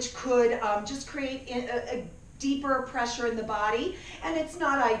 which could just create a deeper pressure in the body, and it's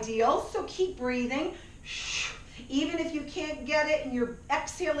not ideal, so keep breathing. Even if you can't get it and you're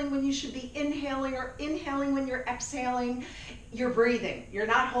exhaling when you should be inhaling or inhaling when you're exhaling, you're breathing. You're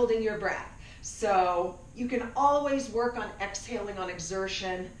not holding your breath. So you can always work on exhaling on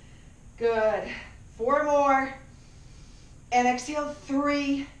exertion. Good. 4 more. And exhale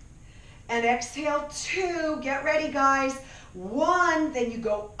 3, and exhale 2. Get ready, guys. 1, then you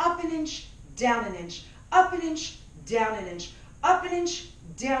go up an inch, down an inch, up an inch, down an inch, up an inch,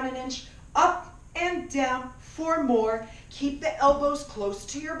 down an inch, up and down. 4 more. Keep the elbows close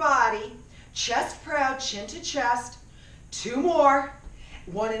to your body. Chest proud, chin to chest. 2 more.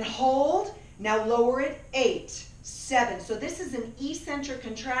 1 and hold. Now lower it. 8, 7. So this is an eccentric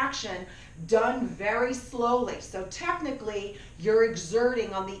contraction done very slowly. So technically, you're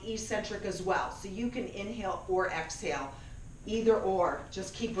exerting on the eccentric as well. So you can inhale or exhale, either or.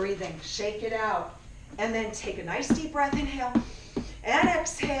 Just keep breathing. Shake it out. And then take a nice deep breath. Inhale and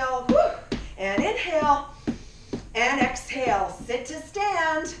exhale. Woo. And inhale And exhale, sit to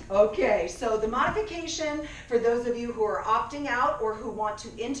stand. Okay, so the modification for those of you who are opting out or who want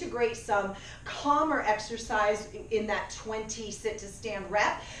to integrate some calmer exercise in that 20 sit to stand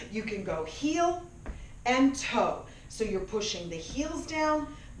rep, you can go heel and toe. So you're pushing the heels down,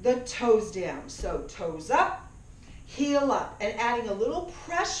 the toes down. So toes up, heel up, and adding a little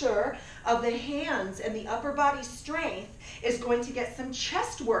pressure of the hands and the upper body strength is going to get some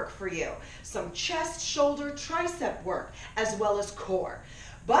chest work for you. Some chest, shoulder, tricep work, as well as core.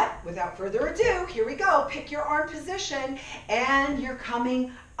 But without further ado, here we go. Pick your arm position, and you're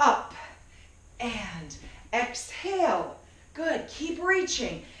coming up. And exhale. Good. Keep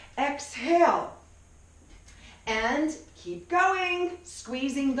reaching. Exhale. And keep going.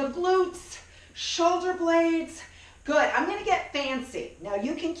 Squeezing the glutes, shoulder blades. Good. I'm going to get fancy. Now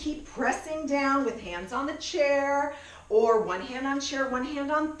you can keep pressing down with hands on the chair, or one hand on chair, one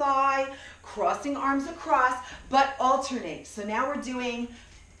hand on thigh, crossing arms across, but alternate. So now we're doing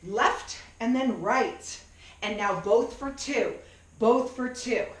left and then right. And now both for two. Both for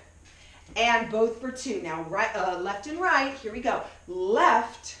two. And both for two. Now right, left and right. Here we go.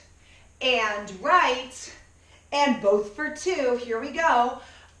 Left and right. And both for two. Here we go.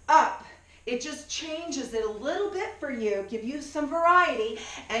 Up. It just changes it a little bit for you, give you some variety,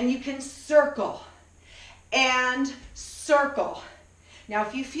 and you can circle and circle. Now,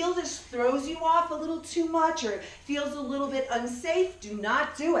 if you feel this throws you off a little too much or feels a little bit unsafe, do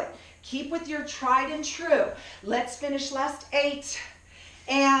not do it. Keep with your tried and true. Let's finish last 8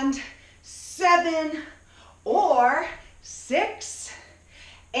 and 7 or 6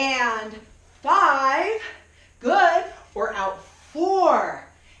 and 5. Good. Or out 4.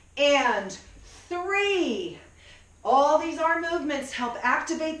 And 3. All these arm movements help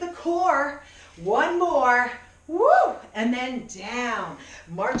activate the core. One more. Woo! And then down.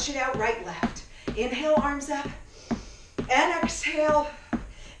 March it out right, left. Inhale, arms up. And exhale.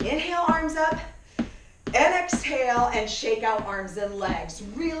 Inhale, arms up. And exhale, and shake out arms and legs.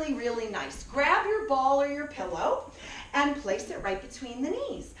 Really, really nice. Grab your ball or your pillow and place it right between the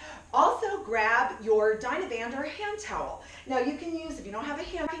knees. Also grab your Dynaband or hand towel. Now you can use, if you don't have a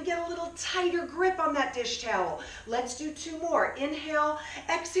hand, you can get a little tighter grip on that dish towel. Let's do 2 more. Inhale,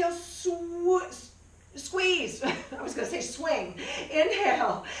 exhale, squeeze. I was going to say swing.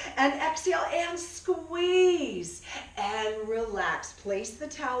 Inhale and exhale and squeeze and relax. Place the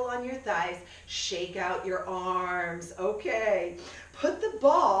towel on your thighs. Shake out your arms. Okay. Put the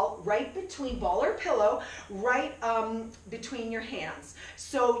ball right between, ball or pillow, right between your hands.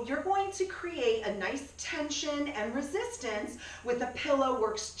 So you're going to create a nice tension and resistance with a pillow,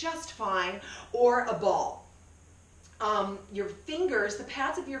 works just fine, or a ball. Your fingers, the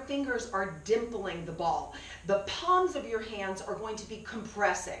pads of your fingers are dimpling the ball. The palms of your hands are going to be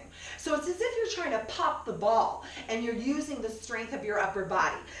compressing. So it's as if you're trying to pop the ball and you're using the strength of your upper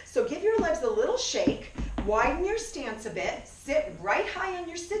body. So give your legs a little shake, widen your stance a bit, sit right high on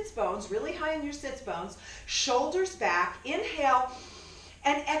your sits bones, really high on your sits bones, shoulders back, inhale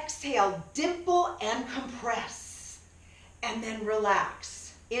and exhale, dimple and compress, and then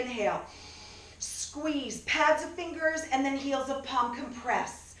relax. Inhale. Squeeze, pads of fingers, and then heels of palm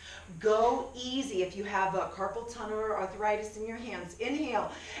compress. Go easy if you have a carpal tunnel or arthritis in your hands. Inhale,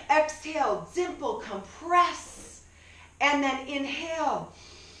 exhale, dimple, compress, and then inhale.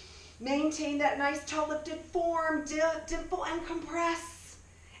 Maintain that nice tall lifted form, dimple and compress,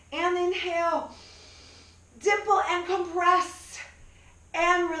 and inhale, dimple and compress,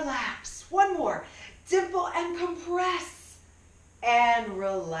 and relax. One more, dimple and compress, and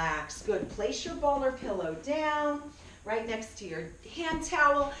relax. Good. Place your ball or pillow down right next to your hand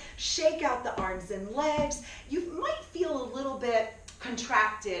towel. Shake out the arms and legs. You might feel a little bit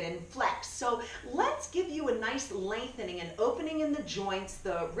contracted and flexed. So let's give you a nice lengthening and opening in the joints,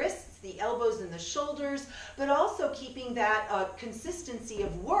 the wrists, the elbows, and the shoulders, but also keeping that consistency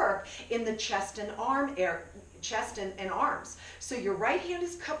of work in the chest and arm area. Chest and arms. So your right hand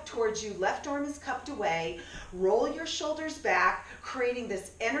is cupped towards you, left arm is cupped away. Roll your shoulders back, creating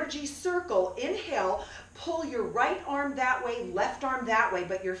this energy circle. Inhale, pull your right arm that way, left arm that way,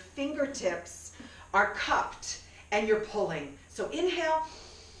 but your fingertips are cupped and you're pulling. So inhale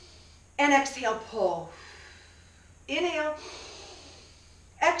and exhale, pull. Inhale,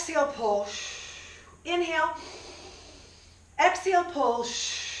 exhale, pull. Inhale, exhale, pull.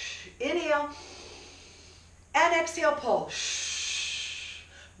 Inhale, and exhale, pull.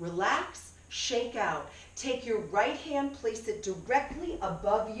 Relax, shake out. Take your right hand, place it directly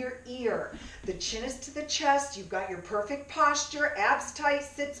above your ear. The chin is to the chest. You've got your perfect posture, abs tight,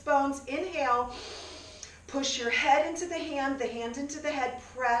 sits bones. Inhale, push your head into the hand into the head,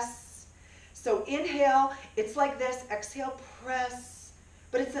 press, So inhale, it's like this. Exhale, press.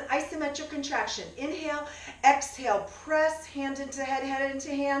 But it's an isometric contraction. Inhale, exhale, press, hand into head, head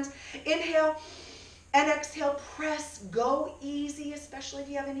into hand. Inhale and exhale, press. Go easy, especially if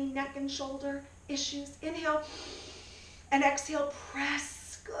you have any neck and shoulder issues. Inhale and exhale,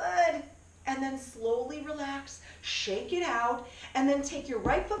 press. Good. And then slowly relax, shake it out, and then take your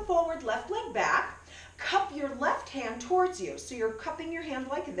right foot forward, left leg back. Cup your left hand towards you. So you're cupping your hand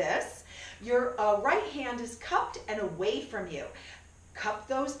like this. Your right hand is cupped and away from you. Cup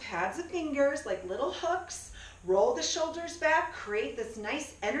those pads of fingers like little hooks. Roll the shoulders back. Create this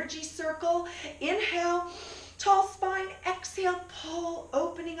nice energy circle. Inhale, tall spine. Exhale, pull,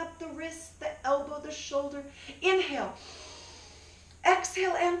 opening up the wrist, the elbow, the shoulder. Inhale.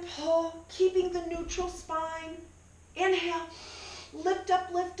 Exhale and pull, keeping the neutral spine. Inhale, lift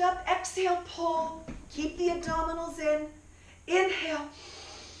up, exhale, pull. Keep the abdominals in. Inhale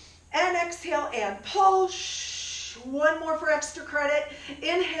and exhale and pull. Shh. One more for extra credit.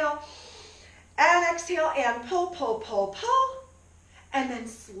 Inhale and exhale and pull, pull, pull, pull. And then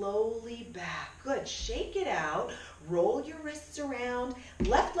slowly back. Good. Shake it out. Roll your wrists around.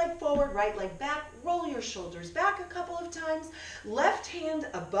 Left leg forward, right leg back. Roll your shoulders back a couple of times. Left hand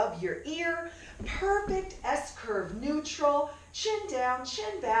above your ear. Perfect S-curve neutral. Chin down,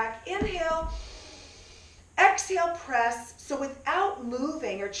 chin back. Inhale. Exhale, press. So without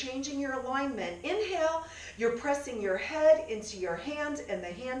moving or changing your alignment, inhale, you're pressing your head into your hand and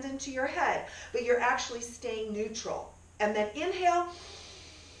the hand into your head, but you're actually staying neutral. And then inhale,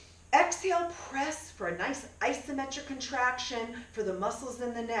 exhale, press for a nice isometric contraction for the muscles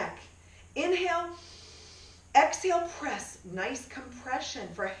in the neck. Inhale, exhale, press, nice compression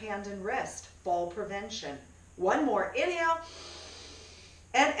for hand and wrist, fall prevention. One more, inhale,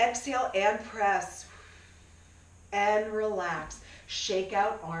 and exhale, and press. And relax. Shake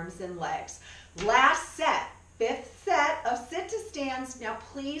out arms and legs. Last set, fifth set of sit to stands. Now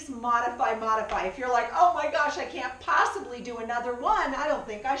please modify. If you're like, oh my gosh, I can't possibly do another one, I don't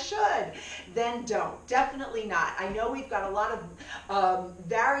think I should, then don't. Definitely not. I know we've got a lot of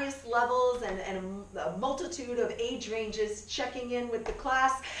various levels and a multitude of age ranges checking in with the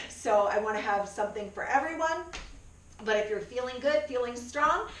class, so I want to have something for everyone. But if you're feeling good, feeling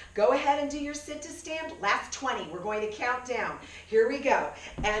strong, go ahead and do your sit to stand. Last 20. We're going to count down. Here we go.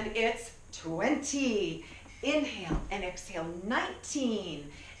 And it's 20. Inhale and exhale. 19.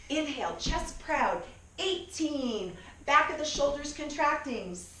 Inhale, chest proud. 18. Back of the shoulders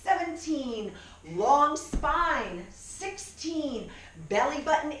contracting. 17. Long spine. 16. Belly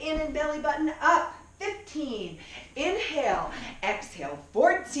button in and belly button up. 15. Inhale. Exhale.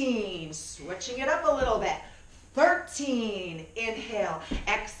 14. Switching it up a little bit. 13, inhale,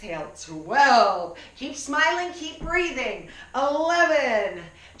 exhale, 12, keep smiling, keep breathing, 11,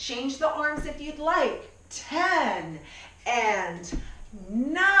 change the arms if you'd like, 10, and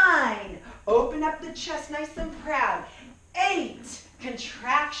 9, open up the chest nice and proud, 8,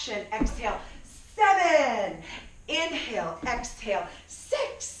 contraction, exhale, 7, inhale, exhale,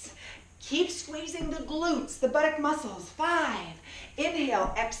 6, keep squeezing the glutes, the buttock muscles, 5,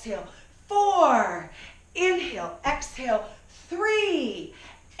 inhale, exhale, 4, inhale, exhale, 3,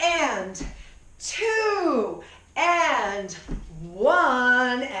 and 2, and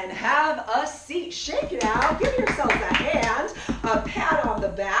 1, and have a seat. Shake it out. Give yourselves a hand, a pat on the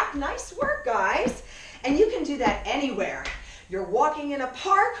back. Nice work, guys. And you can do that anywhere. You're walking in a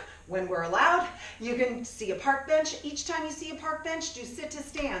park when we're allowed. You can see a park bench. Each time you see a park bench, do sit to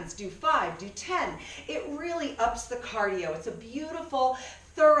stands. Do 5, do 10. It really ups the cardio. It's a beautiful,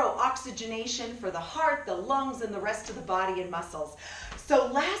 thorough oxygenation for the heart, the lungs, and the rest of the body and muscles. So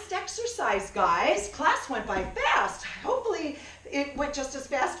last exercise, guys. Class went by fast. Hopefully it went just as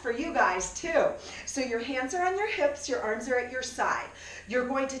fast for you guys too. So your hands are on your hips, your arms are at your side. You're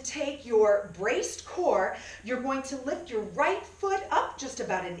going to take your braced core, you're going to lift your right foot up just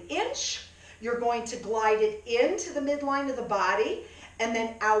about an inch. You're going to glide it into the midline of the body and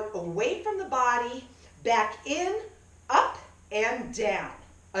then out away from the body, back in, up, and down.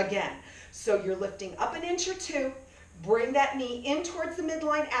 Again, so you're lifting up an inch or two, bring that knee in towards the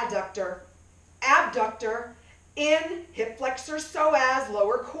midline adductor, abductor, in, hip flexor, psoas,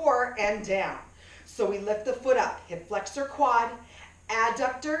 lower core, and down. So we lift the foot up, hip flexor, quad,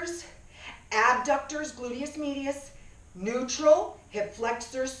 adductors, abductors, gluteus medius, neutral, hip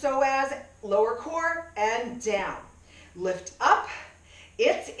flexor, psoas, lower core, and down. Lift up,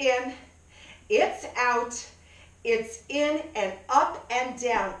 it's in, it's out, it's in and up and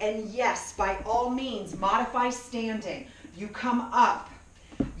down. And yes, by all means, modify standing. You come up,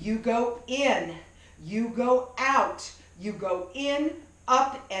 you go in, you go out, you go in,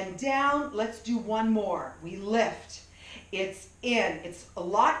 up and down. Let's do one more. We lift. It's in. It's a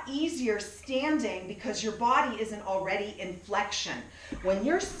lot easier standing because your body isn't already in flexion. When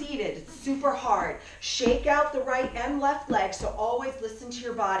you're seated, it's super hard. Shake out the right and left leg, so always listen to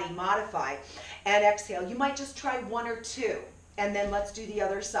your body, modify, and exhale. You might just try one or two, and then let's do the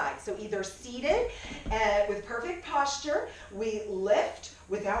other side. So either seated with perfect posture, we lift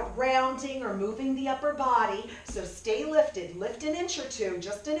without rounding or moving the upper body, so stay lifted. Lift an inch or two,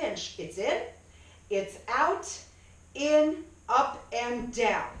 just an inch. It's in, it's out, in, up, and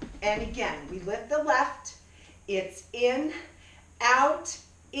down. And again, we lift the left, it's in, out,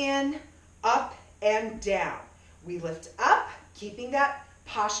 in, up, and down. We lift up, keeping that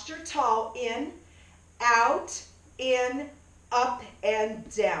posture tall, in, out, in, up, and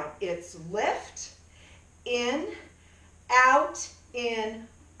down. It's lift, in, out, in,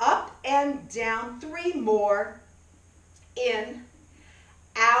 up, and down. 3 more. In,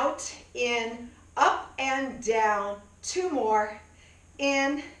 out, in, up, and down. 2 more.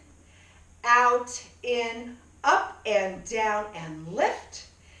 In, out, in, up, and down, and lift.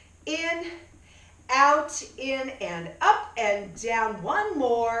 In, out, in, and up, and down. 1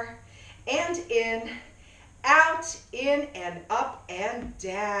 more. And in, out, in, and up, and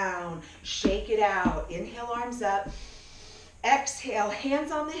down. Shake it out. Inhale, arms up. Exhale,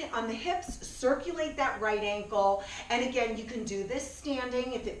 hands on the hips, circulate that right ankle. And again, you can do this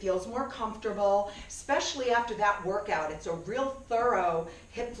standing if it feels more comfortable, especially after that workout. It's a real thorough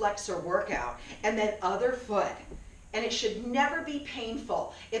hip flexor workout. And then other foot. And it should never be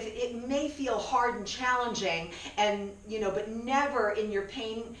painful. If it may feel hard and challenging, and but never in your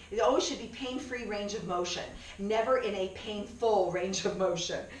pain. It always should be pain-free range of motion, never in a painful range of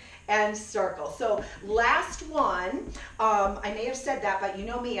motion. And circle. So last one, I may have said that, but you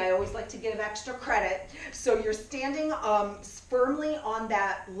know me, I always like to give extra credit. So you're standing firmly on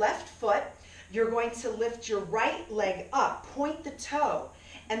that left foot. You're going to lift your right leg up, point the toe,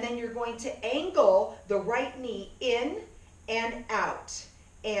 and then you're going to angle the right knee in and out,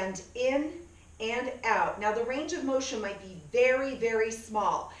 and in and out. Now the range of motion might be very, very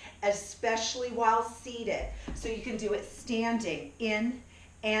small, especially while seated. So you can do it standing, in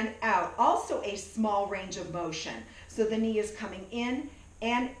and out. Also a small range of motion. So the knee is coming in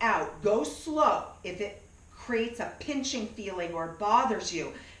and out. Go slow. If it creates a pinching feeling or bothers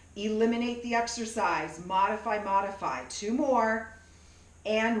you, eliminate the exercise. Modify, modify. 2 more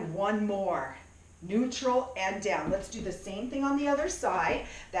and 1 more. Neutral and down. Let's do the same thing on the other side.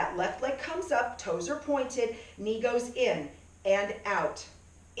 That left leg comes up, toes are pointed, knee goes in and out,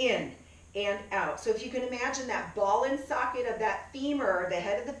 in and out. So if you can imagine that ball and socket of that femur, the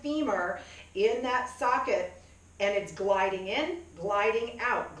head of the femur, in that socket, and it's gliding in, gliding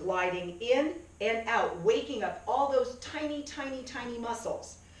out, gliding in and out, waking up all those tiny, tiny, tiny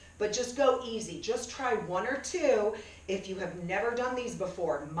muscles. But just go easy. Just try 1 or 2 if you have never done these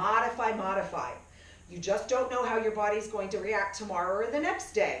before. Modify, modify. You just don't know how your body's going to react tomorrow or the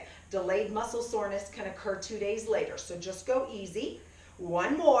next day. Delayed muscle soreness can occur 2 days later. So just go easy.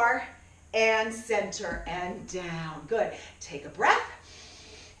 1 more. And center and down. Good. Take a breath.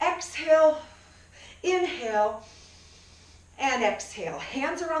 Exhale. Inhale. And exhale.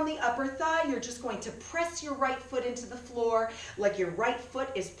 Hands are on the upper thigh. You're just going to press your right foot into the floor like your right foot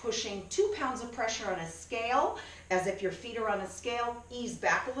is pushing 2 pounds of pressure on a scale, as if your feet are on a scale. Ease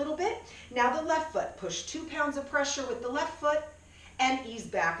back a little bit. Now the left foot. Push 2 pounds of pressure with the left foot and ease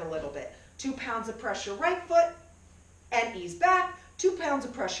back a little bit. 2 pounds of pressure right foot and ease back. 2 pounds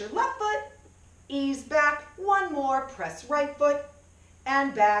of pressure left foot, ease back. 1 more, press right foot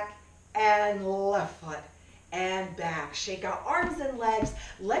and back, and left foot and back. Shake out arms and legs.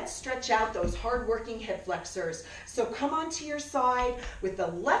 Let's stretch out those hard-working hip flexors. So come onto your side with the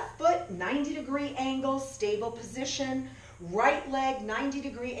left foot, 90-degree angle, stable position. Right leg,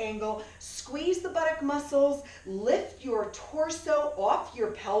 90-degree angle. Squeeze the buttock muscles. Lift your torso off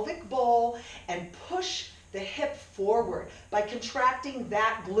your pelvic bowl and push the hip forward by contracting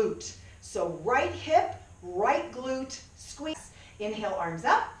that glute. So right hip, right glute, squeeze. Inhale, arms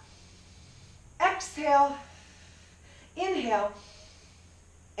up. Exhale. Inhale.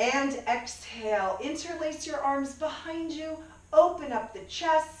 And exhale. Interlace your arms behind you. Open up the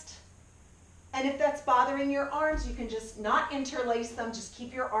chest. And if that's bothering your arms, you can just not interlace them. Just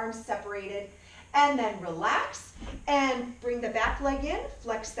keep your arms separated. And then relax and bring the back leg in.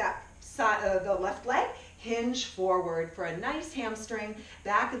 Flex that side, the left leg. Hinge forward for a nice hamstring,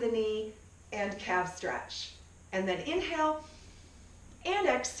 back of the knee, and calf stretch. And then inhale and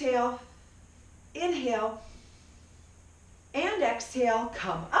exhale. Inhale and exhale.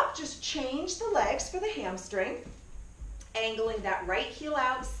 Come up. Just change the legs for the hamstring. Angling that right heel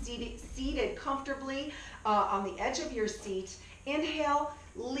out, seated comfortably on the edge of your seat. Inhale,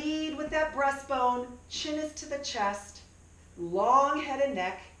 lead with that breastbone, chin is to the chest, long head and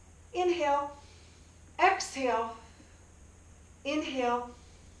neck. Inhale, exhale, inhale,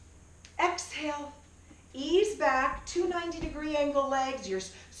 exhale. Ease back, 90-degree angle legs. You're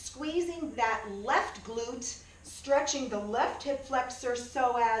squeezing that left glute, stretching the left hip flexor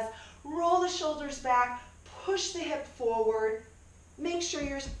so as roll the shoulders back, push the hip forward. Make sure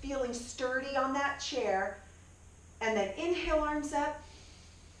you're feeling sturdy on that chair. And then inhale, arms up.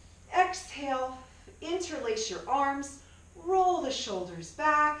 Exhale, interlace your arms, roll the shoulders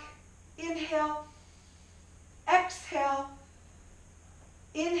back. Inhale, exhale,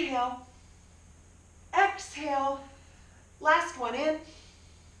 inhale, exhale. Last one, in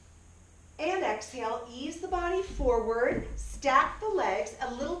and exhale. Ease the body forward, stack the legs,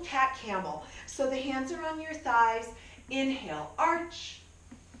 a little cat camel. So the hands are on your thighs. Inhale, arch,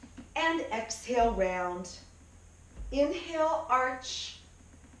 and exhale, round. Inhale, arch,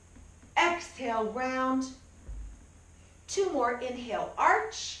 exhale, round. Two more. Inhale,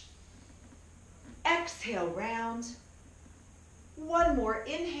 arch, exhale, round. One more.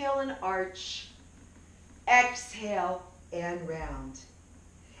 Inhale and arch, exhale and round.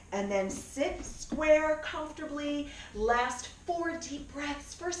 And then sit square comfortably. Last 4 deep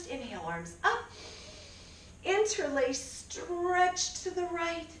breaths. First, inhale, arms up. Interlace, stretch to the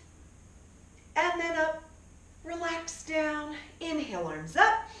right. And then up, relax down. Inhale, arms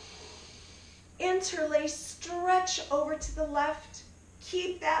up. Interlace, stretch over to the left.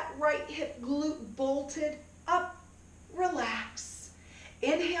 Keep that right hip glute bolted. Up, relax.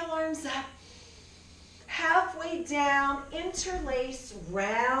 Inhale, arms up. Halfway down, interlace,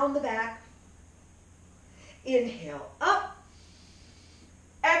 round the back. Inhale, up.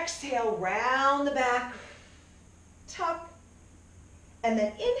 Exhale, round the back. Tuck. And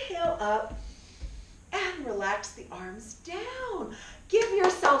then inhale up and relax the arms down. Give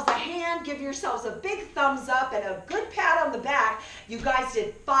yourselves a hand, give yourselves a big thumbs up and a good pat on the back. You guys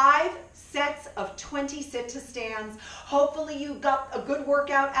did 5 sets of 20 sit-to-stands. Hopefully you got a good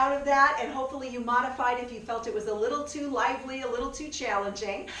workout out of that, and hopefully you modified if you felt it was a little too lively, a little too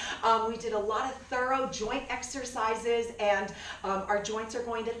challenging. We did a lot of thorough joint exercises, and our joints are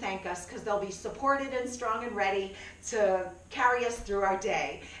going to thank us because they'll be supported and strong and ready to carry us through our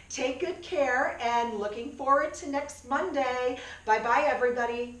day. Take good care, and looking forward to next Monday. Bye-bye,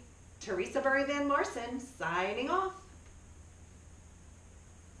 everybody. Teresa Berry Van Marson signing off.